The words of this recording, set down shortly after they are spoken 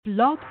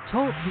Blog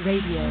Talk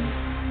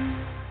Radio.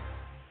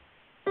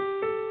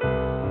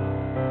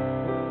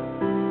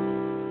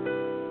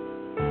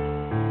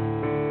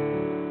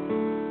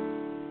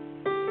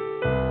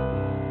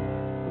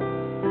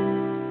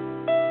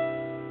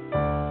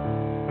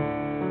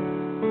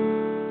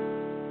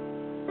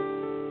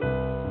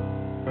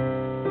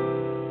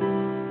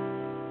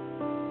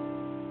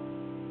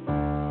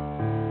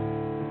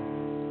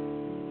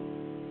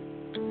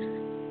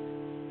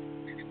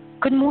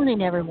 Good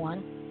morning,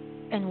 everyone,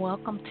 and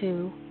welcome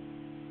to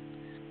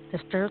the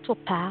Spiritual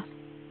Path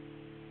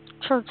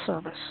Church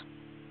Service.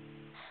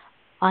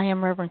 I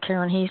am Reverend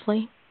Karen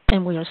Heasley,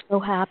 and we are so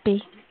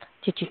happy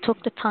that you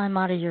took the time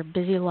out of your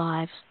busy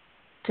lives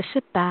to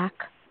sit back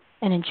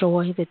and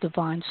enjoy the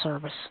divine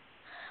service.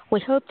 We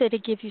hope that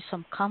it gives you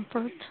some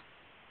comfort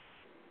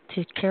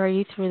to carry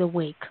you through the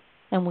week,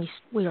 and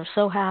we are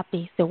so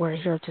happy that we're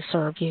here to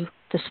serve you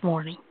this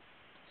morning.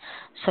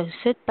 So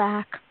sit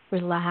back,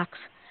 relax,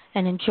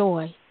 and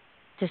enjoy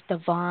this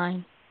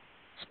divine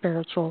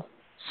spiritual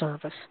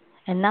service.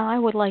 And now I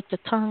would like to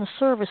turn the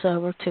service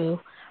over to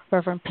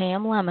Reverend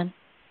Pam Lemon.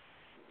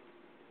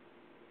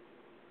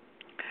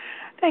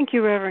 Thank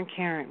you, Reverend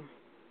Karen.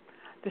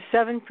 The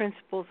 7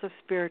 principles of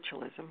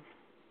spiritualism.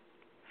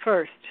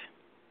 First,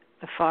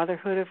 the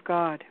fatherhood of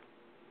God.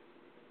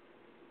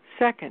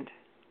 Second,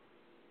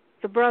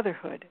 the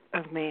brotherhood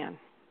of man.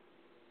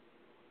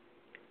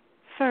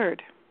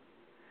 Third,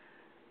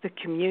 the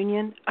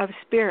communion of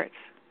spirits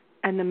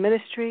and the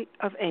ministry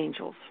of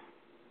angels.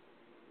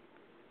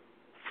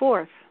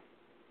 Fourth,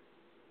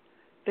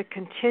 the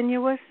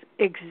continuous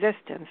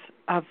existence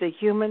of the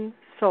human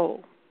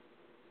soul.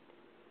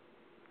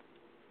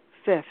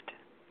 Fifth,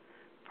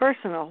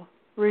 personal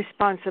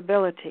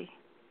responsibility.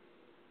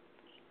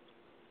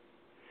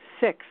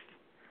 Sixth,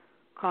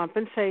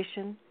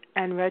 compensation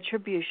and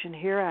retribution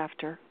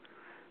hereafter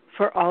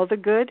for all the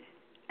good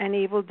and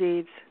evil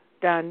deeds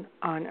done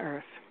on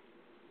earth.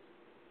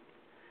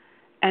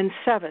 And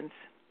seventh,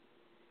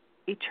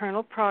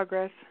 eternal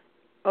progress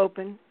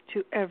open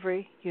to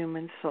every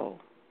human soul.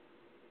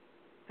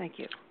 Thank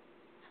you.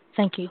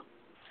 Thank you.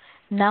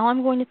 Now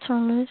I'm going to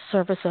turn the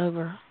service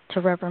over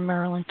to Reverend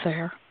Marilyn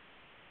Fair.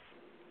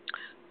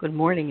 Good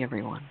morning,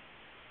 everyone.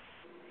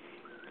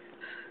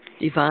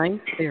 Divine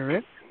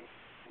Spirit,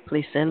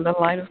 please send the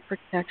light of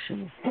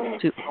protection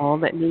to all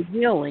that need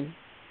healing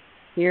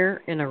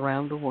here and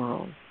around the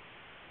world.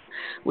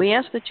 We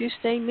ask that you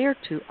stay near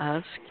to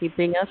us,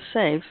 keeping us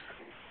safe.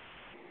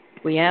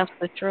 We ask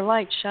that your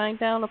light shine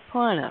down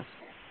upon us,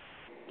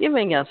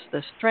 giving us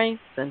the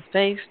strength and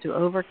faith to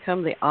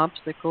overcome the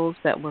obstacles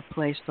that were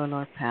placed on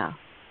our path.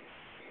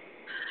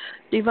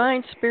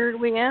 Divine Spirit,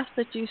 we ask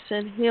that you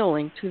send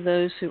healing to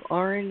those who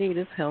are in need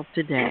of help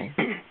today.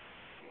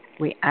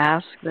 We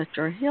ask that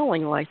your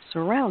healing light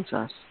surrounds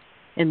us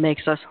and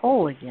makes us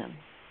whole again.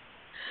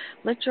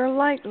 Let your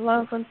light,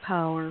 love, and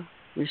power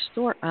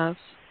restore us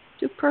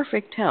to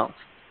perfect health.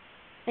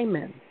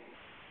 Amen.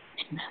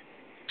 Amen.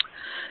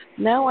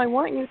 Now I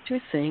want you to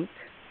think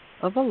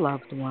of a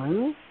loved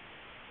one,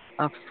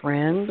 a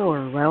friend or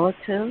a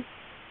relative,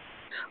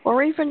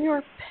 or even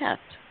your pet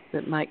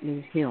that might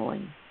need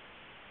healing.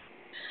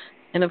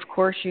 And of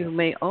course, you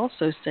may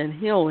also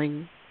send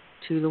healing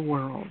to the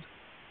world.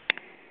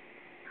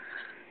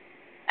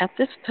 At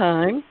this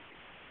time,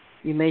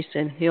 you may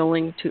send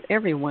healing to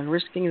everyone,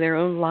 risking their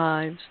own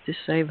lives to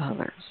save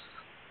others.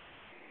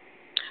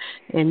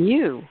 And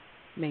you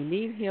may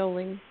need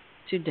healing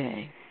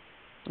today,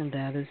 and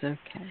that is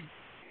okay.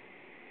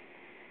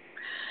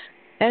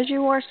 As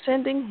you are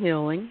sending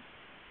healing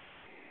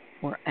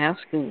or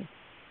asking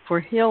for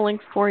healing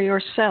for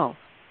yourself,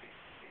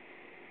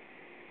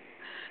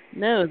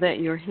 know that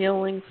your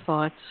healing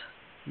thoughts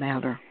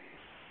matter.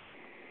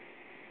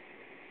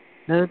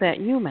 Know that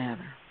you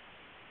matter.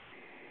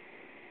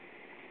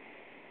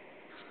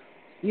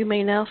 You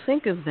may now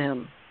think of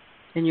them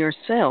and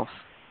yourself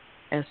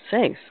as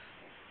safe,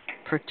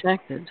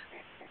 protected,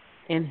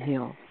 and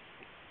healed.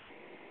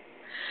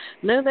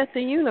 Know that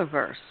the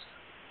universe,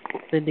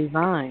 the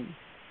divine,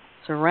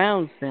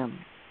 surrounds them,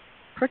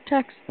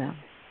 protects them,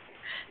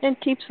 and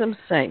keeps them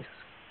safe,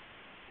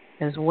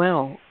 as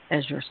well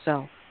as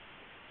yourself.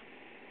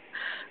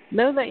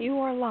 Know that you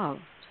are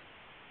loved.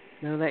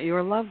 Know that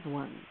your loved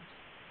ones,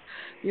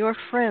 your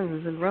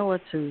friends and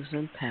relatives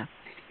and pets,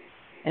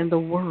 and the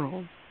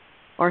world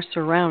are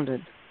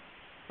surrounded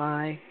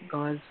by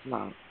God's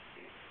love.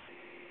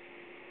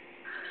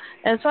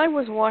 As I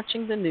was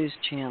watching the news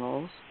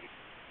channels,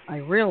 I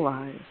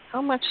realized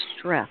how much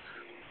stress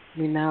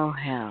we now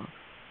have.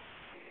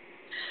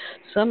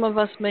 Some of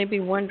us may be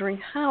wondering,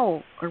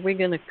 how are we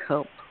going to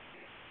cope?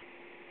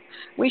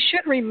 We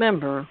should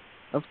remember,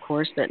 of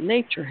course, that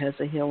nature has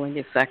a healing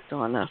effect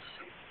on us.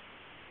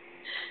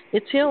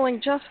 It's healing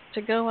just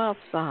to go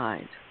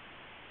outside,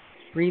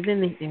 breathe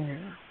in the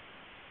air,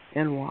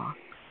 and walk.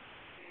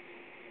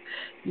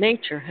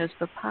 Nature has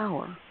the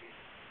power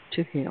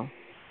to heal.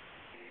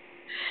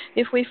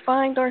 If we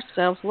find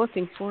ourselves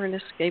looking for an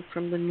escape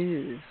from the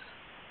news,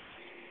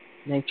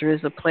 nature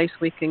is a place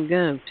we can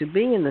go to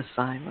be in the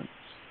silence,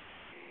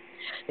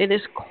 It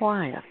is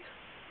quiet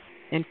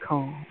and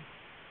calm.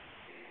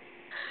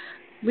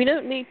 We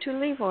don't need to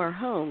leave our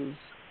homes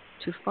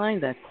to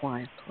find that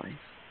quiet place.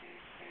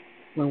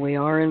 When we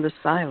are in the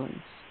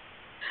silence,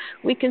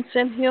 we can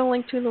send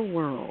healing to the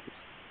world,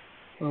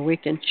 or we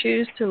can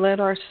choose to let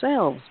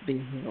ourselves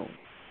be healed.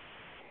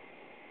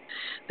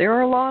 There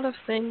are a lot of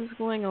things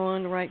going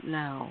on right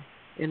now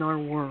in our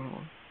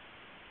world.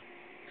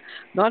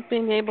 Not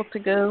being able to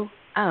go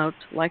out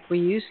like we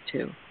used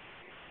to,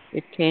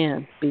 it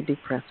can be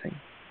depressing.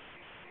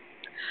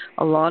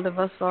 A lot of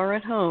us are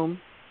at home,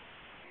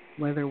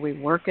 whether we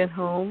work at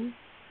home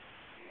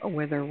or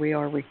whether we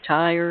are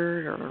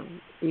retired or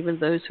even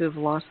those who have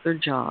lost their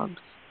jobs.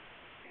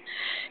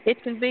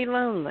 It can be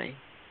lonely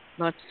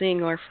not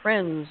seeing our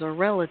friends or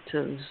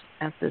relatives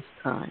at this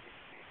time.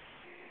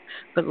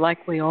 But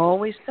like we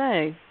always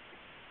say,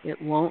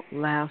 it won't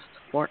last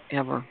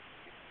forever.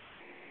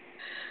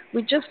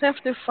 We just have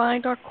to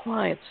find our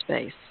quiet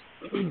space,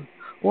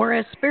 or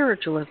as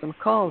spiritualism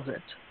calls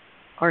it,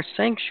 our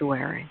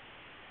sanctuary.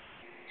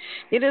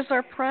 It is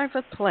our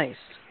private place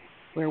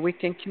where we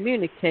can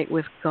communicate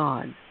with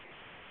God.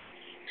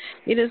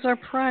 It is our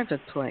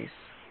private place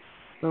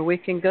where we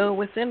can go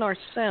within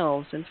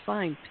ourselves and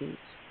find peace.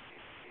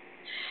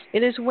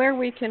 It is where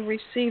we can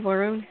receive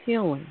our own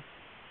healing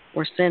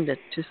or send it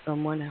to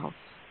someone else.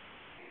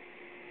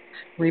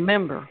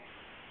 Remember,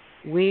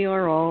 we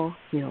are all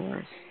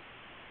healers.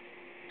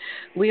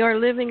 We are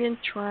living in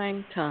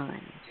trying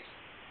times.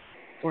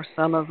 For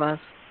some of us,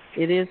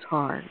 it is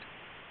hard.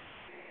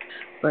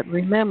 But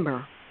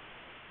remember,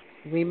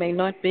 we may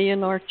not be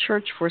in our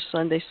church for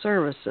Sunday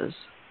services,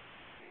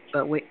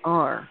 but we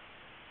are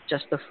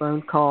just a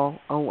phone call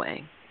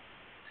away.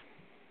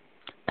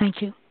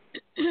 Thank you.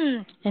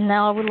 And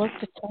now I would like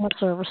to turn the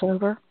service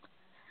over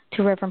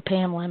to Reverend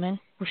Pam Lemon,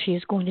 where she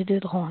is going to do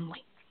the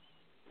homily.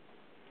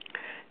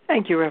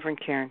 Thank you, Reverend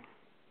Karen.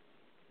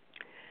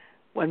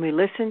 When we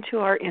listen to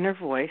our inner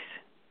voice,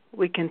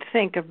 we can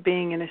think of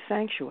being in a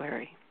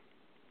sanctuary.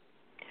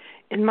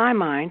 In my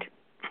mind,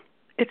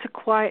 it's a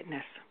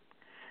quietness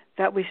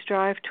that we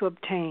strive to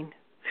obtain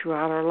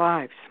throughout our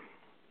lives.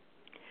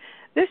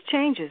 This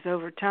changes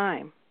over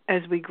time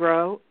as we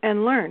grow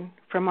and learn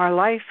from our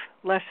life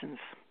lessons.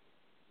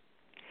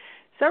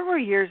 Several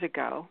years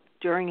ago,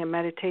 during a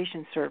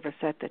meditation service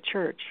at the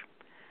church,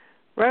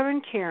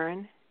 Reverend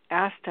Karen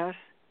asked us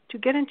to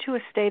get into a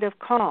state of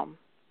calm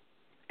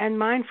and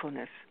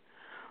mindfulness,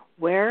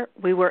 where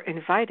we were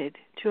invited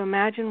to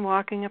imagine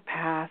walking a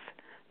path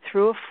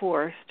through a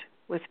forest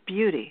with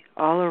beauty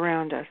all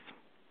around us.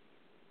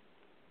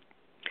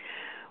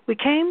 We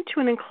came to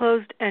an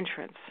enclosed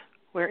entrance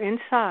where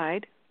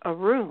inside a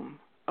room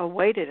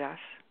awaited us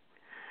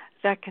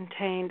that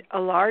contained a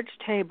large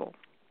table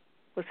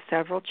with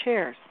several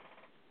chairs.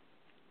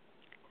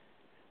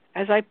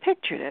 As I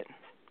pictured it,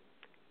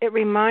 it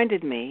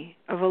reminded me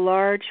of a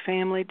large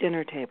family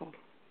dinner table.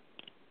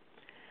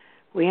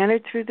 We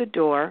entered through the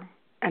door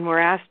and were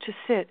asked to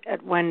sit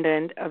at one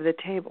end of the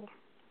table.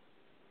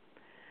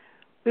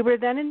 We were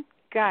then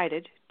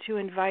guided to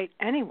invite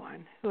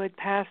anyone who had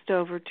passed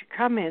over to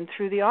come in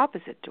through the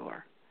opposite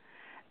door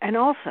and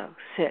also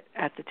sit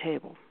at the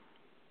table.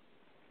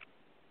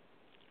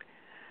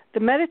 The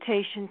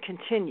meditation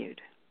continued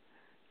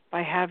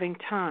by having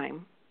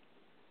time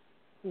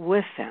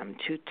with them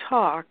to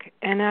talk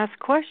and ask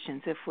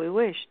questions if we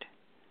wished.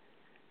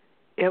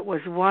 It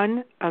was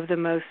one of the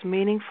most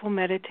meaningful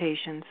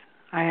meditations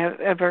I have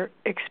ever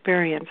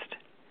experienced.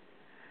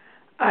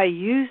 I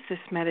use this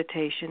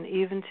meditation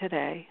even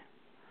today,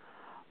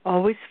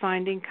 always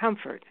finding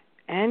comfort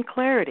and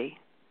clarity,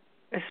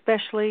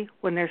 especially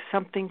when there's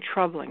something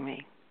troubling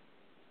me.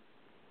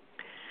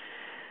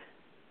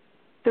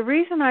 The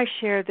reason I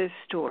share this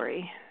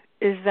story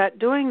is that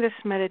doing this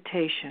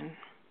meditation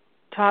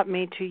taught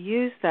me to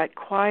use that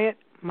quiet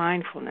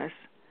mindfulness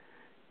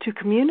to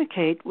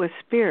communicate with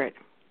Spirit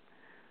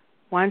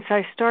once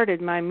I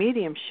started my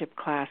mediumship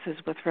classes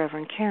with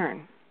Reverend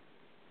Karen.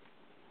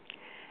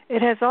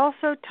 It has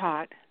also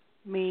taught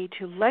me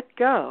to let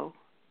go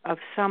of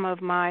some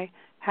of my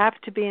have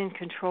to be in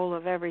control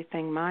of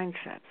everything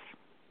mindsets.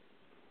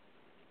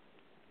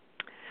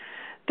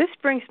 This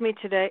brings me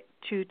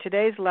to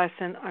today's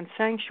lesson on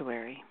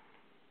sanctuary.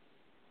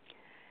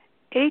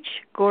 H.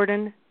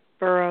 Gordon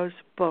Burroughs'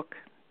 book,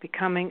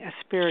 Becoming a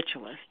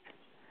Spiritualist,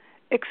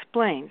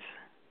 explains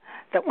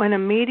that when a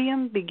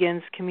medium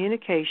begins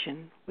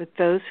communication with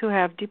those who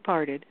have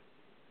departed,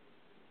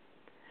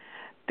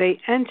 they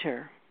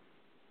enter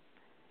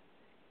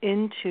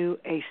into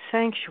a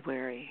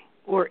sanctuary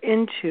or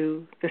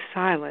into the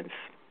silence.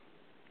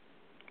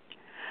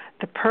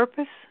 The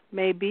purpose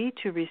may be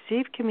to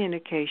receive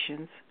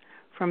communications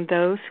from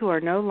those who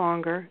are no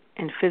longer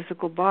in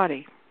physical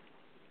body.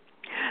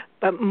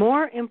 But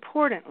more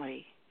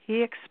importantly,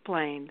 he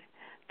explained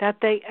that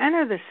they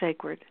enter the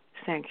sacred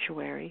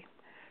sanctuary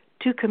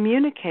to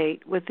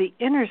communicate with the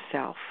inner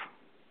self,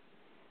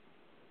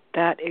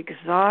 that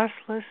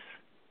exhaustless,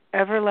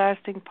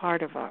 everlasting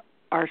part of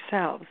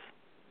ourselves,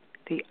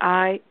 the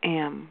I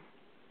am.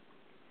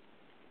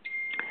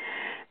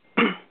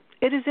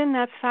 It is in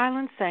that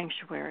silent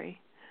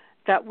sanctuary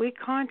that we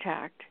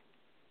contact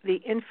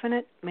the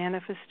infinite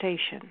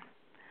manifestation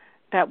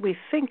that we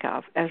think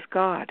of as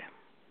God.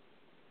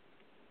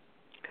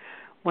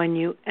 When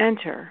you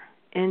enter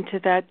into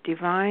that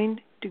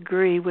divine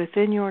degree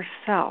within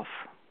yourself,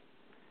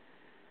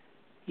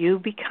 you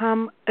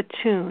become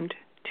attuned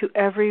to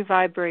every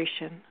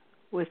vibration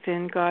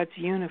within God's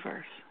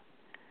universe.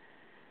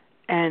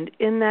 And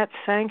in that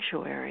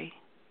sanctuary,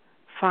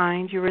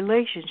 find your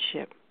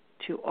relationship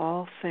to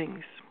all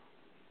things.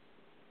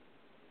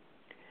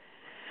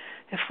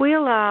 If we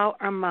allow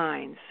our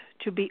minds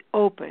to be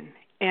open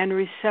and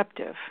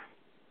receptive,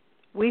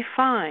 we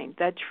find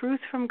that truth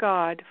from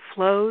God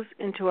flows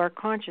into our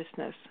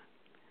consciousness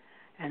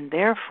and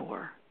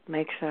therefore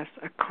makes us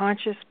a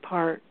conscious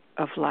part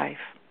of life.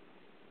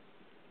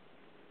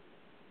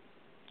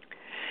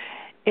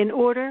 In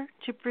order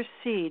to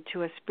proceed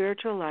to a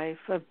spiritual life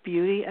of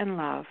beauty and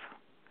love,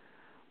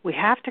 we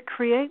have to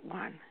create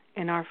one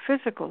in our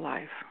physical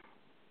life.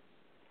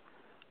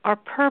 Our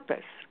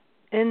purpose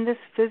in this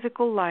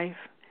physical life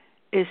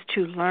is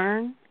to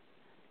learn,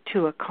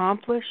 to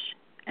accomplish,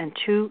 and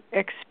to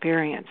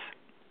experience.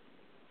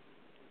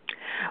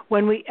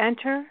 When we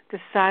enter the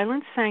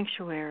silent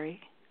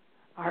sanctuary,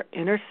 our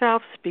inner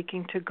self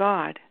speaking to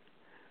God,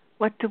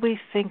 what do we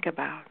think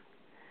about?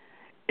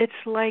 It's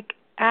like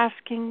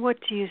asking, what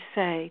do you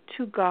say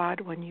to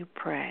God when you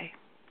pray?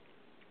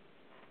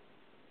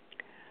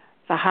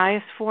 The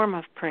highest form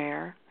of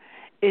prayer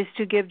is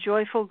to give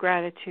joyful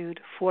gratitude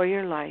for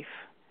your life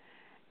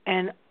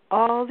and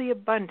all the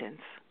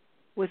abundance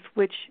with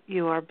which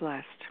you are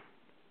blessed.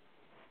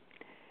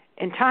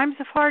 In times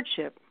of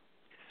hardship,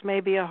 this may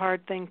be a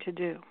hard thing to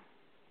do.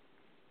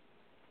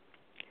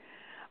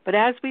 But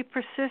as we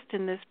persist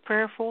in this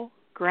prayerful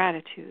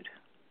gratitude,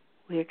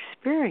 we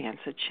experience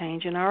a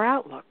change in our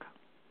outlook.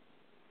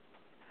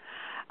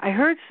 I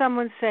heard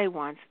someone say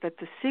once that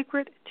the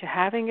secret to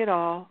having it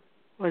all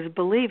was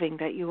believing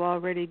that you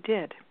already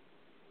did.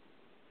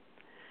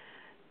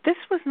 This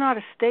was not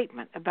a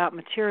statement about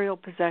material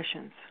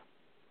possessions,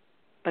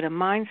 but a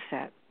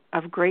mindset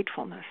of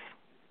gratefulness.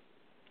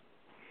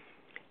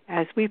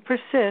 As we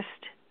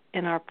persist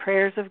in our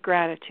prayers of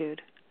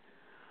gratitude,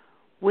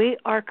 we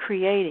are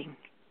creating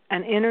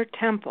an inner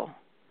temple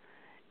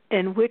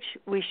in which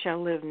we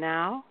shall live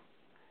now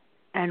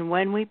and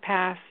when we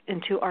pass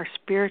into our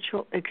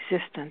spiritual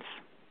existence.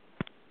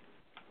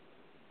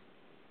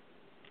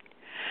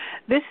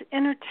 This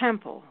inner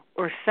temple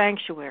or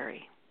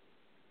sanctuary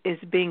is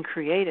being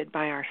created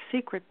by our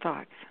secret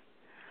thoughts,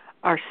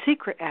 our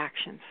secret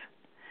actions,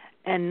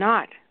 and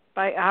not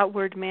by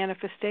outward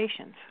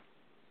manifestations.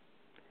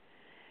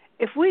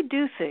 If we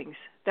do things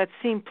that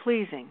seem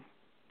pleasing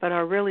but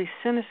are really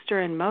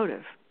sinister in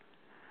motive,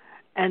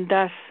 and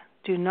thus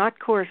do not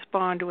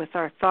correspond with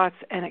our thoughts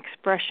and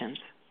expressions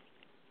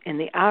in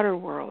the outer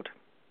world,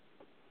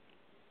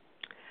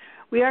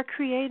 we are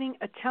creating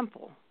a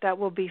temple that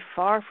will be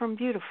far from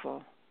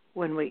beautiful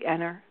when we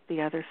enter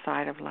the other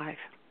side of life.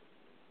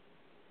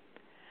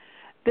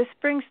 This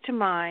brings to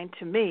mind,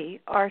 to me,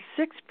 our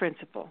sixth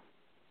principle,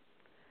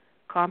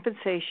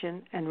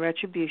 compensation and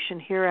retribution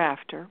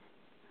hereafter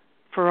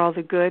for all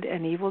the good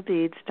and evil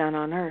deeds done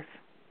on earth.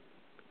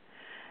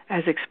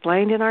 As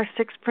explained in our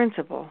sixth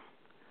principle,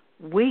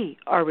 we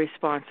are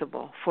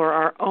responsible for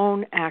our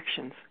own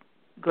actions,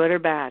 good or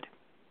bad.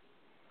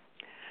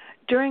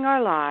 During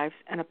our lives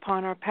and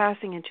upon our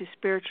passing into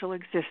spiritual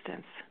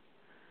existence,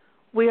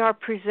 we are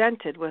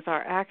presented with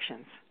our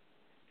actions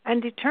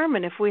and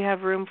determine if we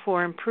have room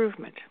for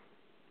improvement.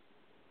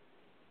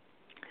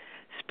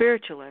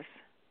 Spiritualists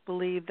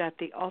believe that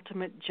the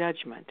ultimate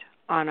judgment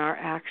on our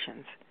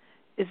actions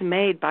is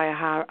made by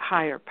a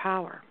higher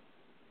power.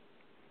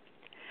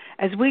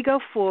 As we go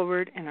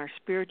forward in our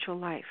spiritual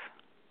life,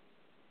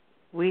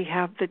 we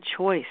have the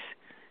choice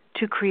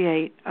to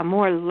create a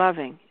more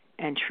loving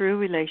and true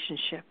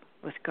relationship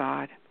with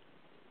God.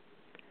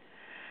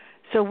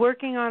 So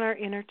working on our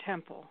inner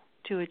temple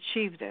to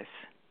achieve this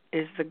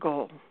is the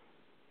goal.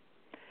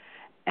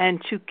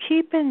 And to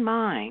keep in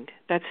mind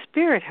that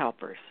spirit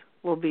helpers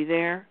will be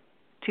there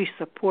to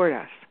support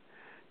us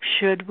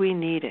should we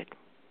need it.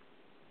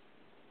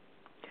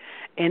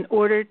 In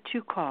order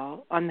to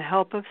call on the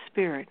help of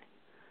spirit,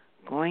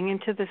 going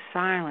into the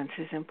silence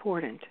is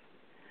important.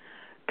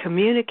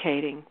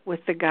 Communicating with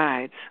the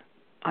guides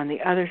on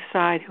the other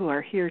side who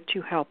are here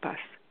to help us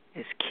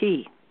is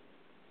key.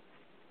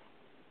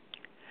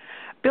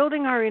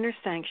 Building our inner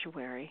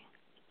sanctuary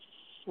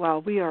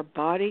while we are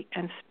body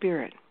and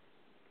spirit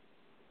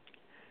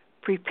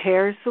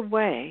prepares the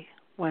way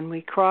when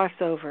we cross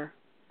over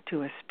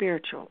to a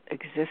spiritual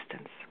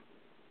existence.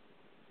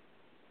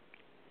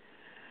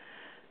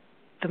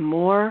 The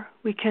more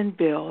we can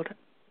build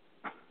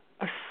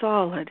a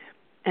solid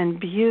and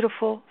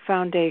beautiful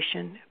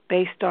foundation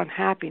based on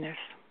happiness,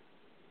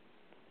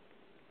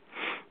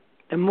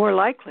 the more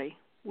likely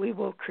we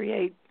will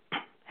create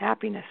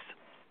happiness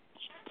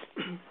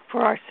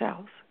for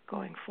ourselves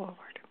going forward.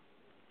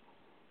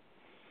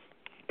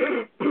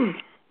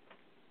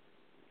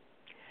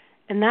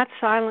 In that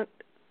silent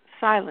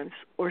silence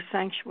or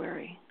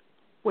sanctuary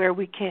where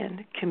we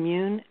can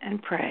commune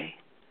and pray,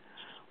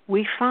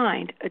 we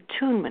find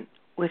attunement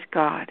with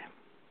God.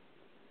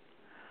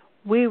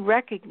 We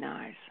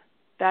recognize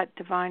that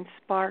divine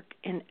spark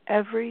in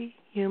every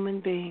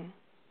human being.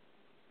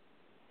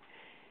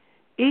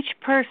 Each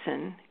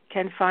person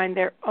can find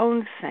their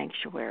own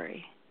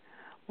sanctuary,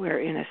 where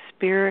in a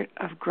spirit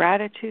of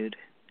gratitude,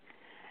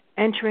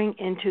 entering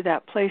into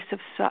that place of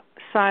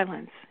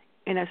silence,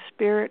 in a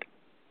spirit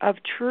of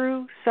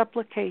true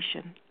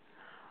supplication,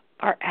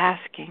 our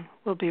asking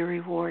will be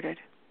rewarded.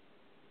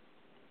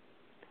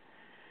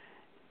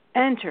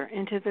 Enter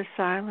into the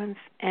silence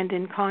and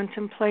in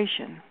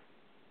contemplation.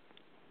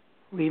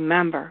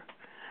 Remember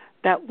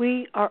that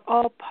we are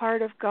all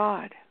part of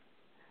God.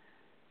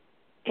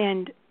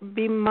 And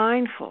be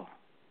mindful,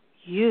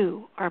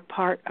 you are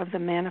part of the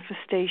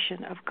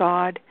manifestation of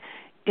God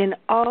in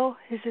all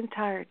His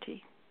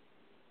entirety.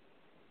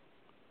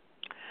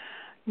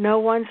 No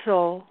one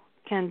soul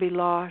can be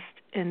lost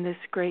in this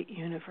great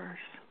universe.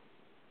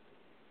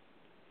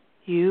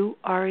 You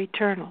are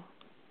eternal.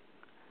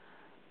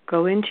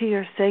 Go into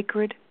your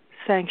sacred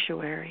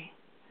sanctuary,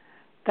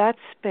 that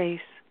space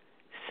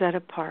set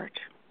apart,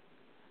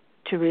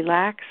 to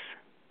relax,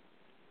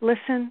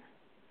 listen,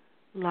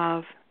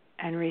 love,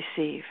 and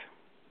receive.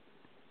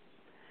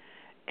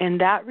 In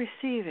that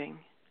receiving,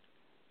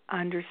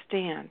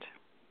 understand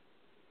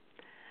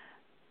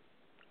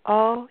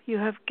all you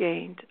have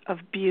gained of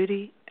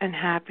beauty and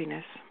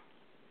happiness.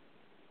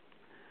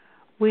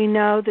 We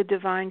know the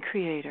divine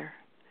Creator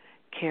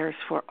cares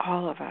for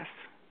all of us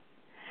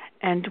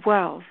and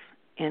dwells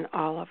in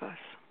all of us.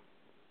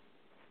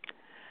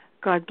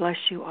 God bless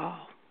you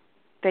all.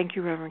 Thank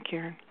you, Reverend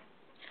Karen.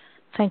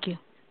 Thank you.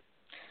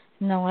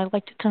 Now I'd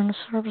like to turn the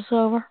service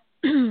over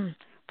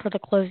for the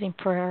closing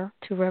prayer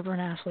to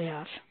Reverend Ashley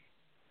Ash.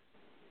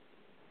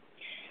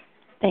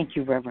 Thank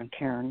you, Reverend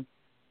Karen.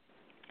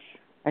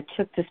 I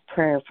took this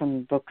prayer from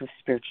the book of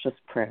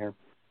Spiritualist Prayer.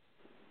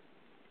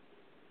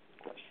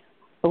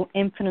 O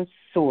infinite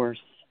source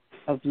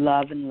of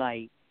love and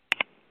light,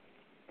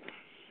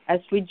 as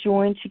we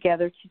join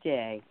together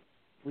today,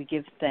 we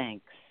give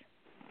thanks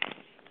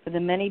for the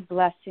many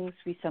blessings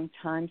we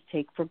sometimes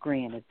take for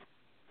granted.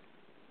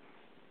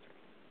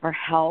 Our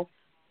health,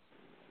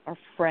 our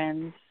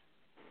friends,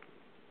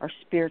 our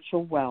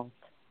spiritual wealth.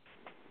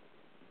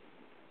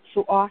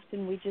 So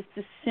often we just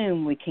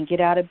assume we can get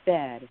out of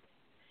bed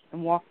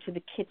and walk to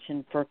the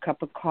kitchen for a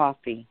cup of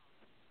coffee.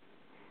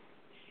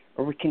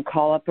 Or we can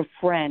call up a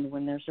friend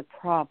when there's a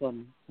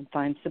problem and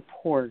find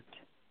support.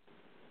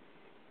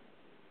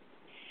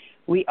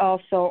 We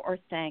also are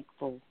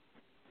thankful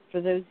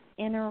for those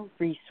inner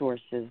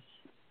resources,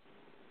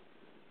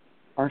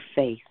 our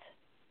faith,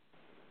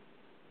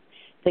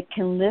 that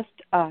can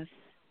lift us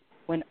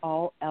when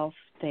all else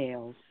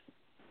fails.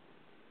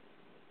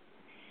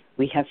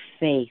 We have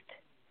faith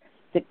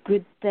that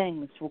good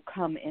things will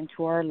come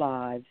into our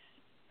lives,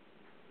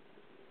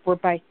 for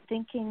by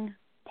thinking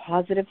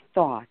positive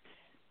thoughts,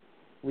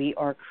 we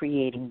are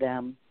creating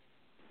them.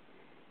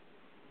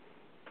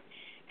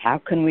 How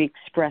can we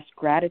express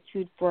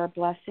gratitude for our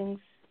blessings?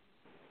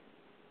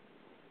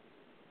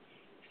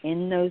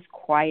 In those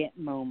quiet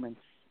moments,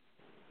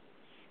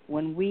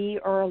 when we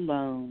are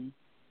alone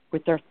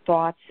with our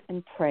thoughts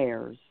and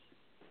prayers,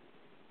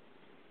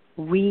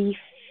 we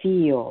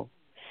feel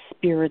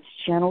Spirit's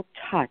gentle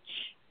touch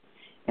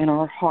in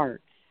our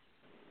hearts,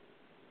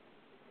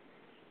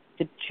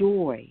 the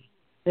joy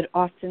that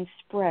often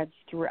spreads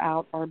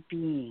throughout our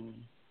being,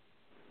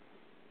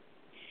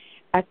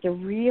 at the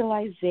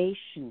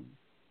realization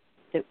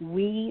that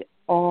we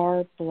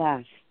are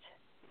blessed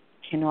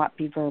cannot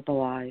be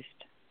verbalized.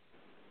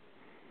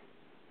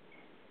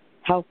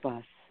 Help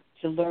us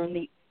to learn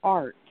the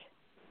art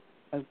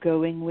of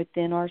going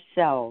within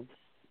ourselves,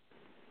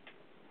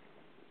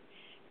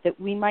 that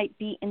we might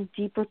be in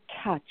deeper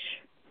touch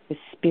with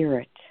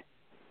Spirit,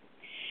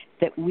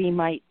 that we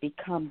might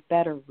become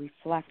better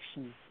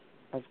reflections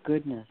of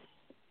goodness,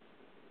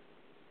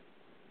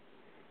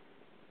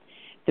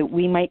 that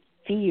we might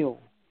feel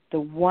the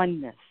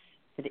oneness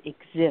that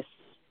exists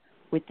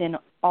within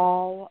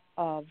all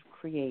of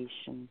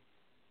creation.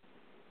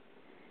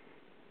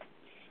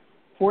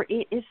 For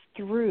it is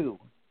through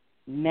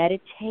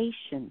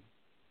meditation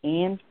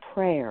and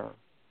prayer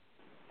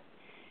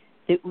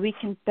that we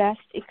can best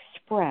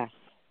express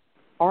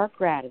our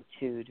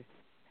gratitude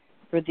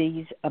for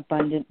these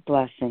abundant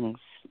blessings.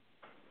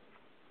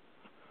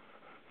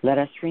 Let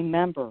us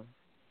remember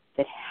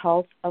that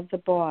health of the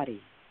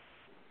body,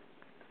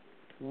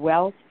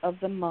 wealth of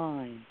the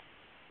mind,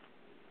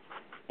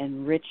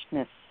 and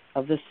richness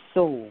of the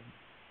soul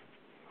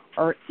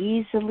are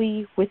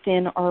easily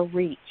within our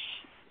reach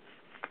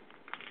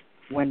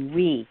when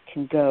we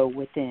can go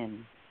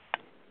within.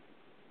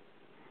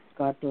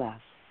 God bless.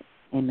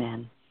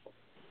 Amen.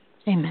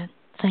 Amen.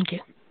 Thank you.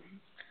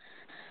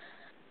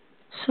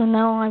 So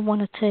now I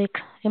want to take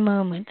a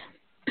moment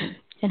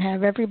and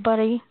have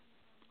everybody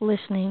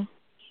listening,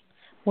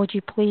 would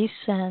you please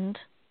send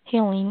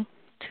healing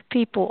to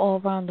people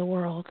all around the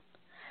world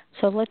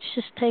So let's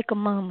just take a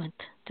moment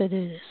to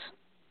do this.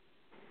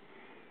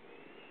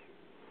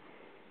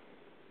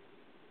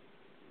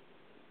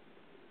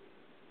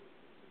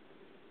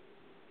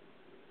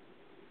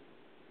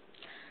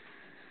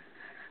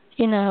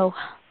 You know,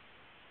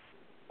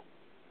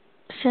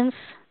 since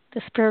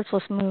the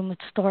Spiritualist movement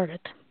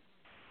started,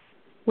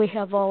 we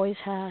have always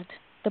had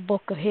the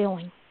Book of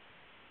Healing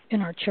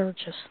in our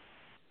churches.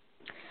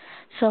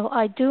 So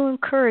I do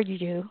encourage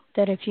you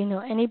that if you know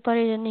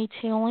anybody that needs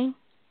healing,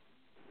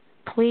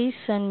 please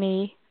send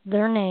me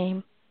their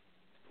name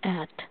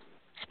at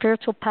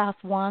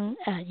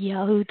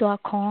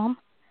spiritualpath1@yahoo.com,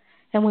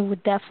 and we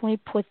would definitely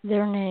put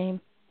their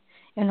name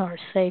in our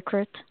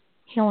sacred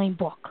healing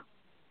book.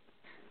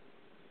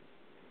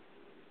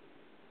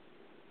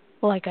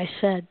 Like I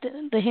said,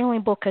 the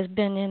healing book has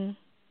been in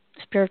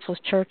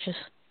spiritualist churches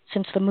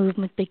since the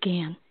movement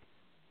began.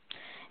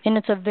 And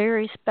it's a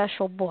very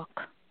special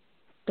book,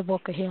 the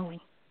Book of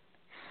Healing.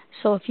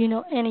 So if you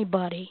know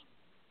anybody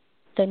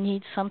that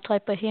needs some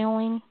type of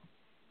healing,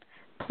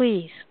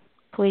 please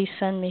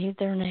send me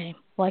their name,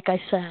 like I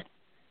said,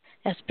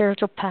 at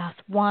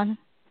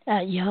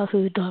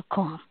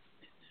spiritualpath1@yahoo.com.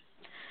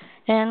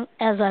 And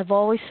as I've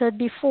always said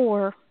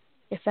before,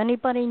 if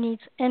anybody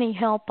needs any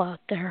help out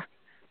there,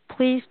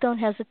 please don't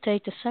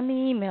hesitate to send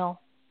me an email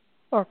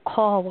or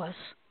call us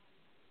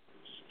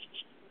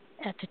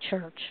at the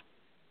church.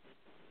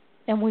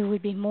 And we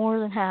would be more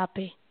than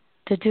happy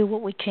to do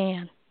what we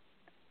can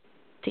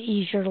to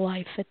ease your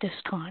life at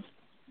this time.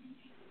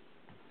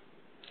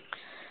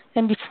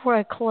 And before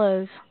I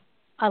close,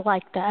 I'd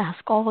like to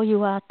ask all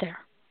you out there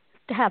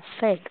to have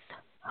faith,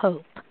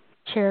 hope,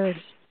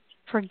 charity,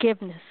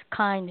 forgiveness,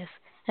 kindness,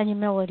 and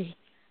humility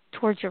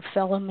towards your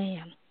fellow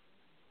man.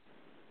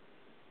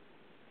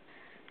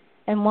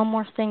 And one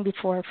more thing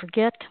before I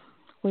forget,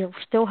 we're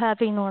still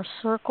having our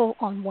circle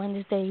on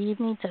Wednesday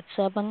evenings at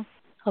 7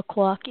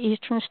 o'clock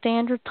Eastern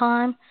Standard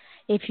Time.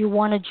 If you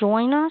want to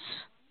join us,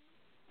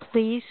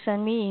 please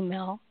send me an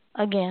email,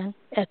 again,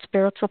 at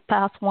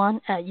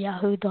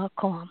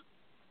spiritualpath1@yahoo.com.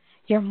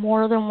 You're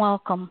more than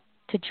welcome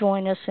to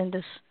join us in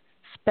this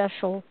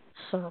special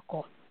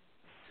circle.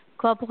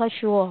 God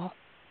bless you all.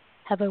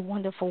 Have a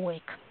wonderful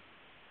week.